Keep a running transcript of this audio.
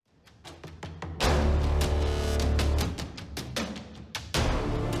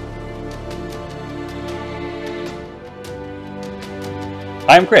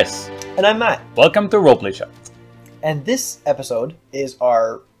I'm Chris. And I'm Matt. Welcome to Roleplay Chat. And this episode is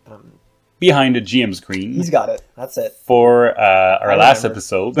our... Behind the GM screen. He's got it. That's it. For our last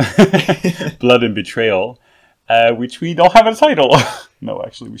episode, Blood and Betrayal, which we don't have a title. No,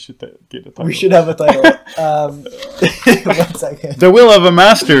 actually, we should get a title. We should have a title. 1 second. The Will of a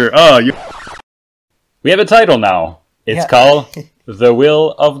Master. We have a title now. It's called The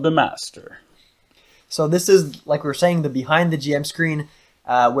Will of the Master. So this is, like we were saying, the behind the GM screen,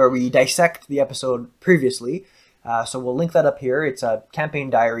 where we dissect the episode previously. So we'll link that up here. It's a campaign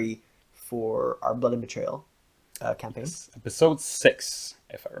diary for our Blood and Betrayal campaign. It's episode 6,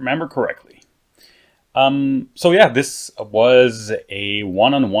 if I remember correctly. So yeah, this was a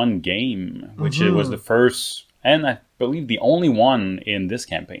one-on-one game, which it was the first, and I believe the only one in this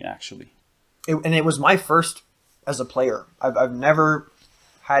campaign, actually. And it was my first as a player. I've never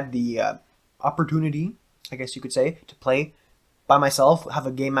had the opportunity, I guess you could say, to play by myself, have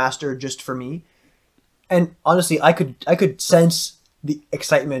a game master just for me. And honestly, I could sense the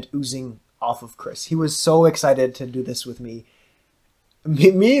excitement oozing off of Chris. He was so excited to do this with me.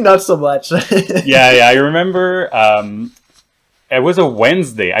 Me not so much. yeah, I remember it was a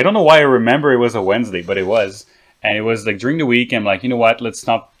Wednesday. I don't know why I remember it was a Wednesday, but it was. And it was like during the week, I'm like, you know what, let's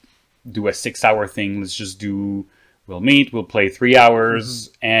not do a 6-hour thing. Let's just do, we'll meet, we'll play 3 hours.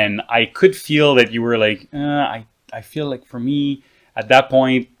 And I could feel that you were like, I feel like for me, at that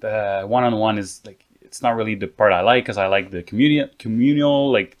point, one-on-one is like, it's not really the part I like, because I like the communal,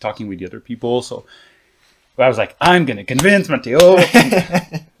 like talking with the other people. So I was like, I'm going to convince Matteo,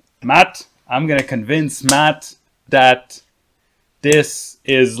 I'm going to convince Matt that this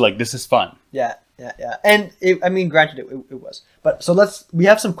is fun. Yeah. And granted, it was. But so we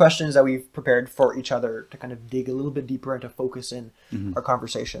have some questions that we've prepared for each other to kind of dig a little bit deeper and to focus in our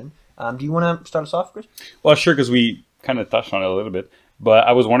conversation. Do you want to start us off, Chris? Well, sure, because we kind of touched on it a little bit. But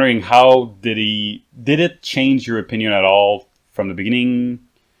I was wondering, how did it change your opinion at all from the beginning?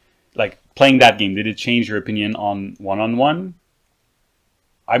 Like, playing that game, did it change your opinion on one-on-one?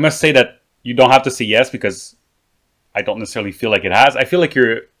 I must say that you don't have to say yes, because I don't necessarily feel like it has. I feel like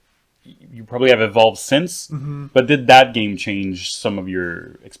you probably have evolved since, but did that game change some of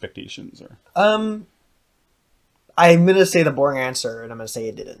your expectations? Or I'm going to say the boring answer, and I'm going to say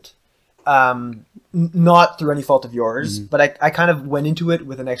it didn't. Not through any fault of yours, but I kind of went into it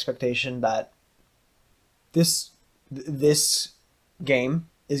with an expectation that this game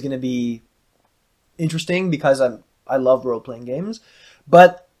is going to be interesting, because I love role-playing games.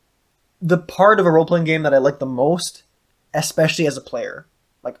 But the part of a role-playing game that I like the most, especially as a player,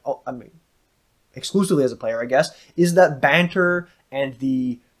 exclusively as a player, I guess, is that banter and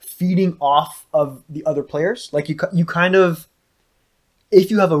the feeding off of the other players. Like, you kind of, if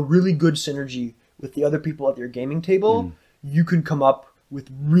you have a really good synergy with the other people at your gaming table, you can come up with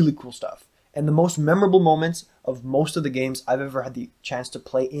really cool stuff. And the most memorable moments of most of the games I've ever had the chance to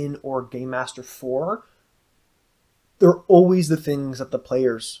play in or game master for, they're always the things that the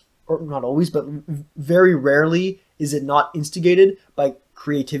players, or not always, but very rarely is it not instigated by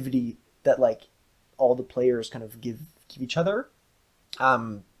creativity that like all the players kind of give each other.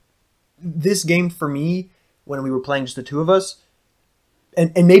 This game for me, when we were playing just the two of us,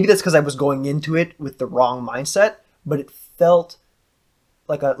 and maybe that's because I was going into it with the wrong mindset, but it felt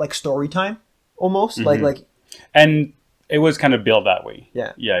like story time almost. Like and it was kind of built that way.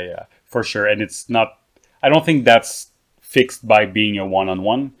 Yeah, for sure. And it's not, I don't think that's fixed by being a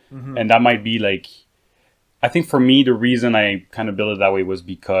one-on-one. And that might be like, I think for me, the reason I kind of built it that way was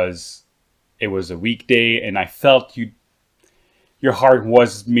because it was a weekday and I felt your heart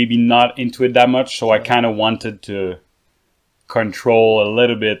was maybe not into it that much. So I kind of wanted to control a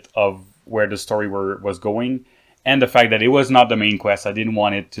little bit of where the story was going, and the fact that it was not the main quest. I didn't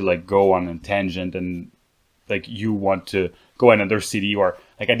want it to like go on a tangent and like you want to go another city, or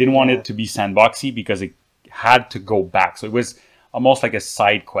like I didn't want it to be sandboxy, because it had to go back. So it was almost like a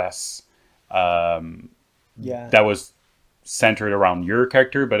side quest that was centered around your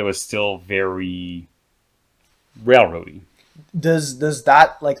character, but it was still very railroady. Does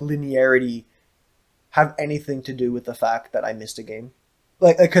that like linearity have anything to do with the fact that I missed a game?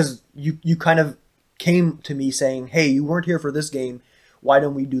 Like, because you kind of came to me saying, hey, you weren't here for this game, why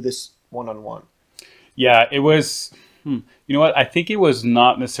don't we do this one-on-one? Yeah, it was, you know what, I think it was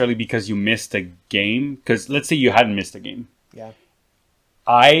not necessarily because you missed a game, because let's say you hadn't missed a game. Yeah.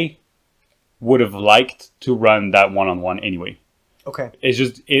 I would have liked to run that one-on-one anyway. Okay. It's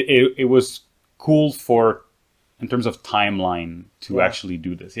just, it was cool for, in terms of timeline, to actually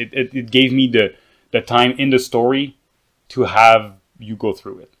do this. It gave me the time in the story to have you go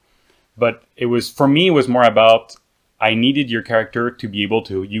through it. But it was, for me, it was more about I needed your character to be able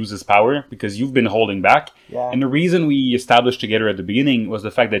to use his power because you've been holding back. Yeah. And the reason we established together at the beginning was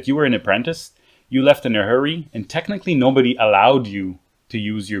the fact that you were an apprentice, you left in a hurry, and technically nobody allowed you to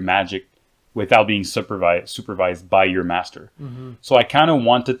use your magic without being supervised by your master. Mm-hmm. So I kind of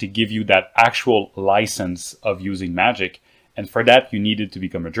wanted to give you that actual license of using magic. And for that, you needed to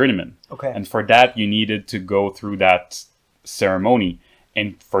become a journeyman. Okay. And for that, you needed to go through that ceremony.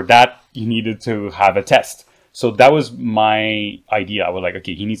 And for that, you needed to have a test. So that was my idea. I was like,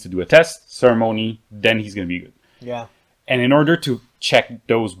 okay, he needs to do a test, ceremony, then he's going to be good. Yeah. And in order to check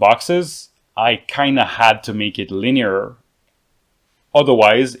those boxes, I kind of had to make it linear.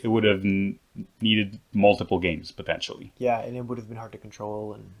 Otherwise, it would have needed multiple games, potentially. Yeah, and it would have been hard to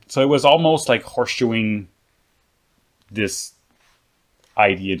control. And so it was almost like horseshoeing this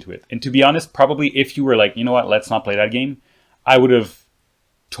idea into it. And to be honest, probably if you were like, you know what, let's not play that game, I would have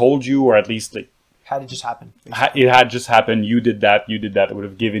told you, or at least like, had it just happen. It had just happened. You did that. It would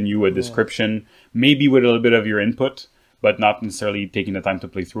have given you a description, maybe with a little bit of your input, but not necessarily taking the time to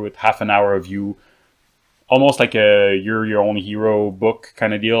play through it. Half an hour of you, almost like a You're Your Own Hero book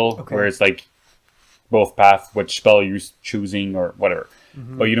kind of deal, where it's like both paths, which spell you're choosing or whatever.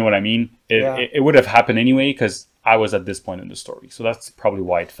 Mm-hmm. But you know what I mean? It would have happened anyway because I was at this point in the story. So that's probably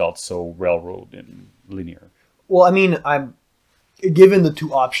why it felt so railroad and linear. Well, I mean, I'm given the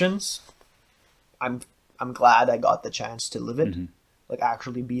two options. I'm glad I got the chance to live it, like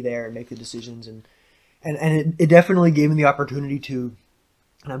actually be there and make the decisions, and it definitely gave me the opportunity to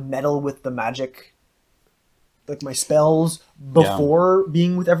kind of meddle with the magic, like my spells before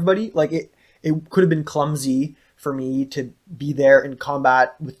being with everybody. Like it could have been clumsy for me to be there in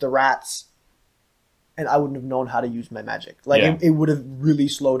combat with the rats, and I wouldn't have known how to use my magic. Like it would have really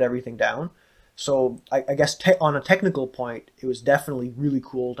slowed everything down. So I guess on a technical point, it was definitely really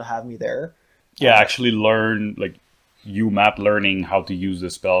cool to have me there. Yeah, actually learn, like you, Matt, learning how to use the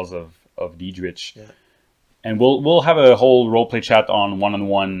spells of Diedrich. Yeah. And we'll have a whole roleplay chat on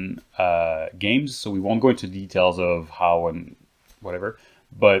one-on-one games, so we won't go into details of how and whatever.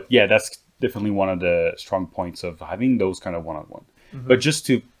 But yeah, that's definitely one of the strong points of having those kind of one-on-one. Mm-hmm. But just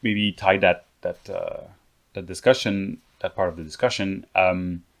to maybe tie that discussion, that part of the discussion,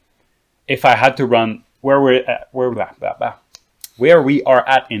 if I had to run where we are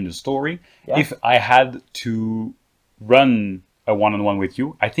at in the story, if I had to run a one-on-one with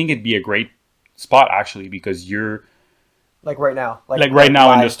you, I think it'd be a great spot actually, because you're like right now, like right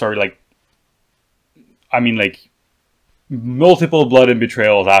now in the story, like I mean, like multiple blood and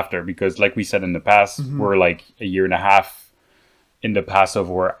betrayals after, because like we said in the past, we're like a year and a half in the past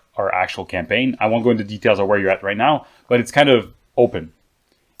of our actual campaign. I won't go into details of where you're at right now, but it's kind of open.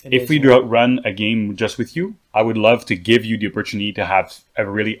 If we run a game just with you, I would love to give you the opportunity to have a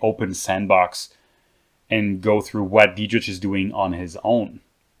really open sandbox and go through what Diedrich is doing on his own.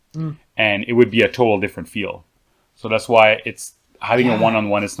 And it would be a total different feel. So that's why it's having a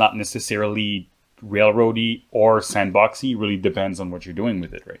one-on-one. It's not necessarily railroady or sandboxy. It really depends on what you're doing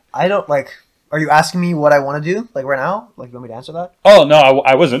with it, right? I don't like... Are you asking me what I want to do, like right now? Like, you want me to answer that? Oh no,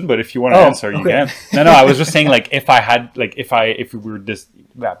 I wasn't. But if you want to answer, you can. No, I was just saying, like, if we were this,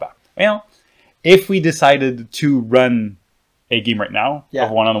 if we decided to run a game right now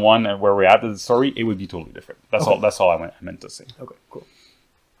of one-on-one and where we're at in the story, it would be totally different. That's all. That's all I meant to say. Okay, cool.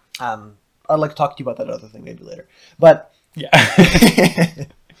 I'd like to talk to you about that other thing maybe later. But yeah.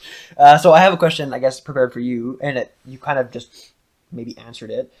 So I have a question, I guess, prepared for you, and you kind of just maybe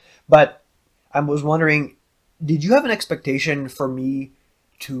answered it, but. I was wondering, did you have an expectation for me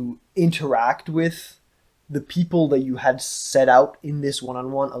to interact with the people that you had set out in this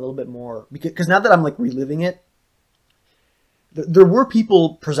one-on-one a little bit more? Because now that I'm like reliving it, there were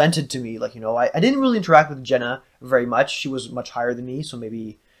people presented to me. Like, I didn't really interact with Jenna very much. She was much higher than me, so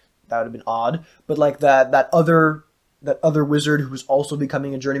maybe that would have been odd. But like that other wizard who was also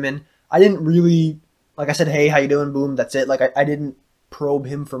becoming a journeyman, I didn't really, like I said, hey, how you doing? Boom, that's it. Like I didn't probe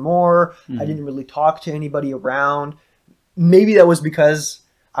him for more. I didn't really talk to anybody around. Maybe that was because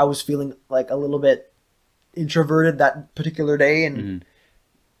I was feeling like a little bit introverted that particular day, and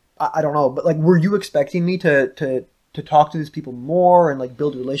I don't know. But like, were you expecting me to talk to these people more and like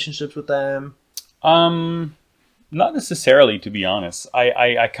build relationships with them? Not necessarily, to be honest.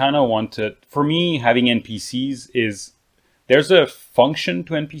 I kind of wanted, for me, having NPCs is, there's a function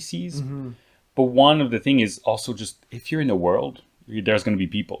to NPCs, but one of the thing is also just, if you're in the world, there's going to be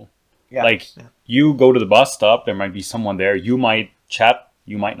people. You go to the bus stop, there might be someone there. You might chat,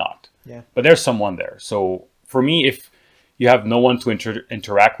 you might not. But there's someone there. So for me, if you have no one to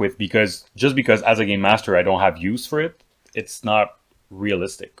interact with, because as a game master I don't have use for it, it's not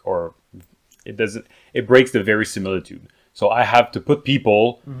realistic, or it it breaks the verisimilitude. So I have to put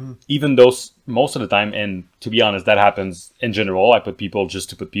people, even though most of the time, and to be honest, that happens in general. I put people just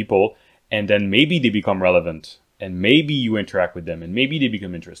to put people, and then maybe they become relevant, and maybe you interact with them, and maybe they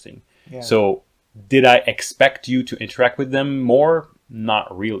become interesting. Yeah. So did I expect you to interact with them more?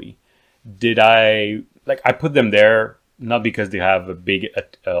 Not really. Did I put them there not because they have a big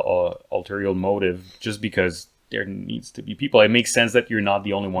ulterior motive, just because there needs to be people. It makes sense that you're not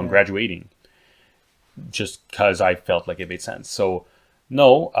the only one graduating, just because I felt like it made sense. So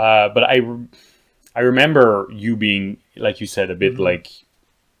no, but I remember you being, like you said, a bit like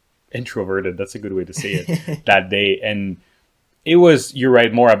introverted. That's a good way to say it that day. And it was, you're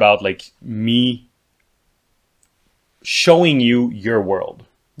right, more about like me showing you your world.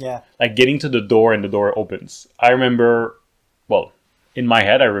 Yeah. Like getting to the door and the door opens. I remember, well, in my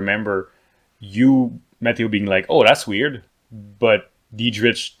head, I remember you, Matthew, being like, oh, that's weird. But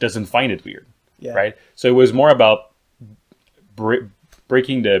Diedrich doesn't find it weird. Yeah. Right? So it was more about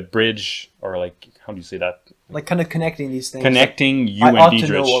breaking the bridge, or like, how do you say that? Like kind of connecting these things. Connecting like, you and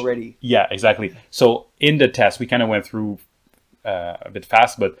Diedrich. I ought to know already. Yeah, exactly. So in the test, we kind of went through a bit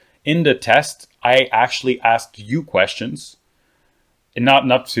fast, but in the test, I actually asked you questions. And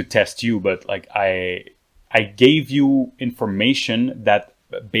not to test you, but like I gave you information that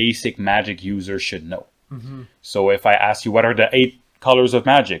basic magic users should know. So if I asked you what are the 8 colors of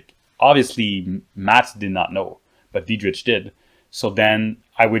magic, obviously Matt did not know, but Diedrich did. So then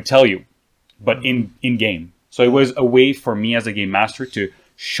I would tell you, but in game. So it was a way for me as a game master to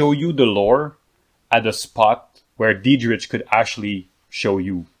show you the lore at a spot where Diedrich could actually show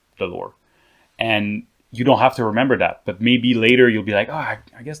you the lore. And you don't have to remember that, but maybe later you'll be like, oh, I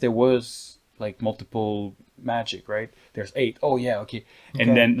guess there was like multiple magic, right? There's 8. Oh yeah, okay.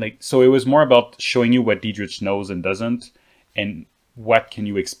 And then like, so it was more about showing you what Diedrich knows and doesn't, and what can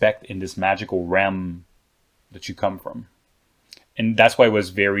you expect in this magical realm that you come from. And that's why it was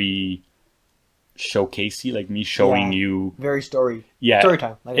very showcasey, like me showing you. Very story. Yeah. Story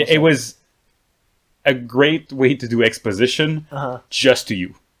time. Like it was a great way to do exposition just to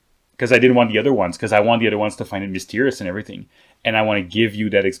you. Because I didn't want the other ones, because I want the other ones to find it mysterious and everything. And I want to give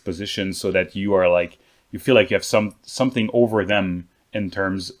you that exposition so that you are like, you feel like you have something over them in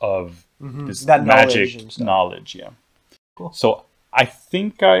terms of this that magic knowledge. Yeah. Cool. So I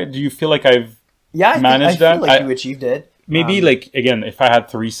think do you feel like I've managed that? I feel like you achieved it. Maybe like, again, if I had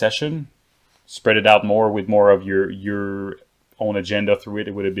 3 sessions, spread it out more with more of your own agenda through it,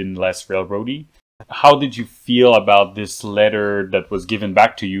 it would have been less railroady. How did you feel about this letter that was given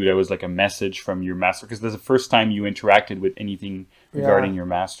back to you that was like a message from your master? Because that's the first time you interacted with anything regarding your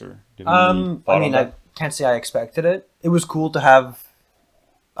master. I mean, I can't say I expected it. It was cool to have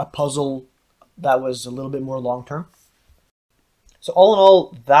a puzzle that was a little bit more long-term. So all in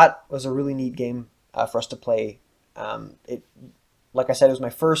all, that was a really neat game for us to play. It, like I said, it was my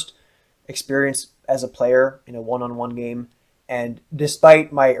first experience as a player in a one-on-one game. And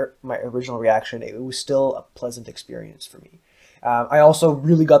despite my original reaction, it was still a pleasant experience for me. I also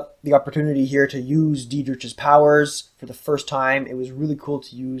really got the opportunity here to use Diedrich's powers for the first time. It was really cool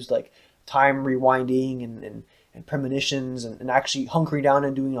to use like time rewinding and premonitions and actually hunkering down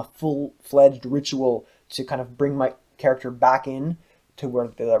and doing a full-fledged ritual to kind of bring my character back in to where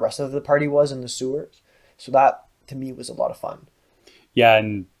the rest of the party was in the sewers. So that, to me, was a lot of fun. Yeah,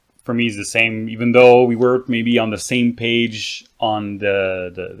 and for me, it's the same. Even though we were maybe on the same page on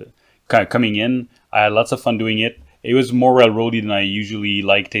the kind of coming in, I had lots of fun doing it. It was more railroady than I usually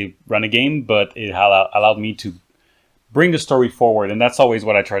like to run a game, but it allowed me to bring the story forward, and that's always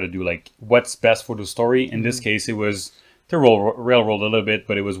what I try to do. Like, what's best for the story? In this case, it was to railroad a little bit,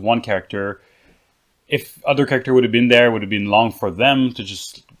 but it was one character. If other character would have been there, it would have been long for them to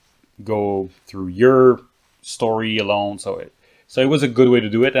just go through your story alone. So it was a good way to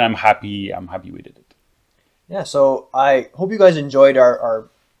do it, and I'm happy we did it. Yeah, so I hope you guys enjoyed our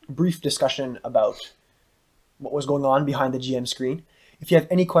brief discussion about what was going on behind the GM screen. If you have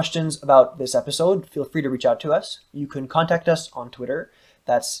any questions about this episode, feel free to reach out to us. You can contact us on Twitter.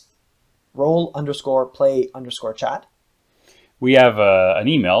 That's roll_play_chat. We have an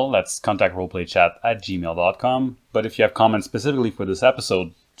email, that's contactroleplaychat@gmail.com. But if you have comments specifically for this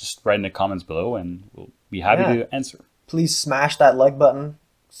episode, just write in the comments below and we'll be happy to answer. Please smash that like button,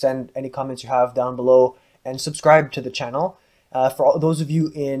 send any comments you have down below, and subscribe to the channel. For all those of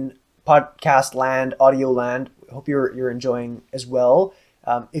you in podcast land, audio land, I hope you're enjoying as well.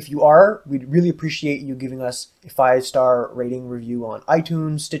 If you are, we'd really appreciate you giving us a 5-star rating review on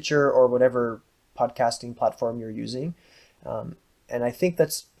iTunes, Stitcher, or whatever podcasting platform you're using. And I think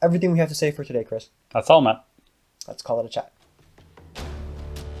that's everything we have to say for today, Chris. That's all, Matt. Let's call it a chat.